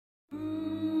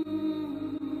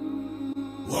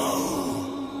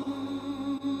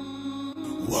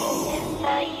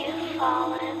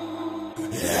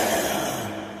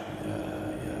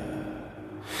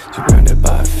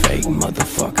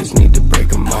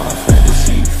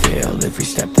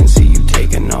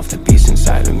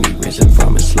Rising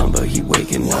from his slumber, he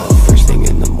waking up. First thing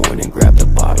in the morning, grab the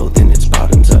bottle, then it's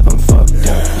bottoms up. I'm fucked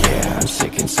up, yeah, I'm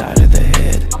sick inside of the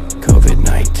head.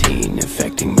 COVID-19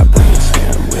 infecting my brain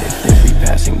stem. With every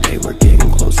passing day, we're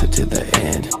getting closer to the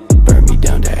end. Burn me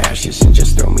down to ashes and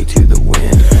just throw me to the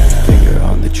wind. Finger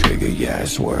on the trigger, yeah, I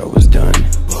swore I was done.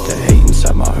 The hate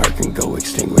inside my heart can go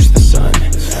extinguish the sun.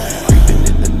 Creeping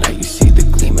in the night, you see the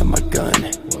gleam of my gun.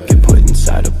 Get put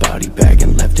inside a body bag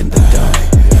and left in the dump.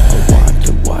 I want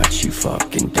to watch you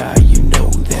fucking die, you know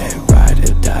that. Ride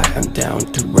or die, I'm down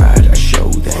to ride. I show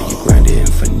that you grinding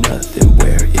for nothing.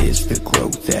 Where is the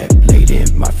growth? That blade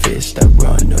in my fist, I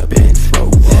run up and throw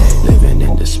that. Living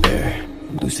in despair,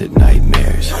 lucid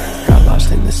nightmares. Got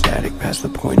lost in the static past the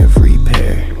point of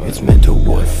repair. It's mental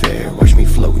warfare, watch me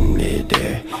floating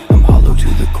midair. I'm hollow to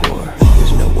the core,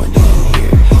 there's no one in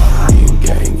here. Me and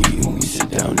gang eating, we sit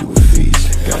down to a feast.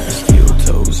 Got the steel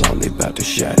toes on, they bout to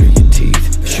shatter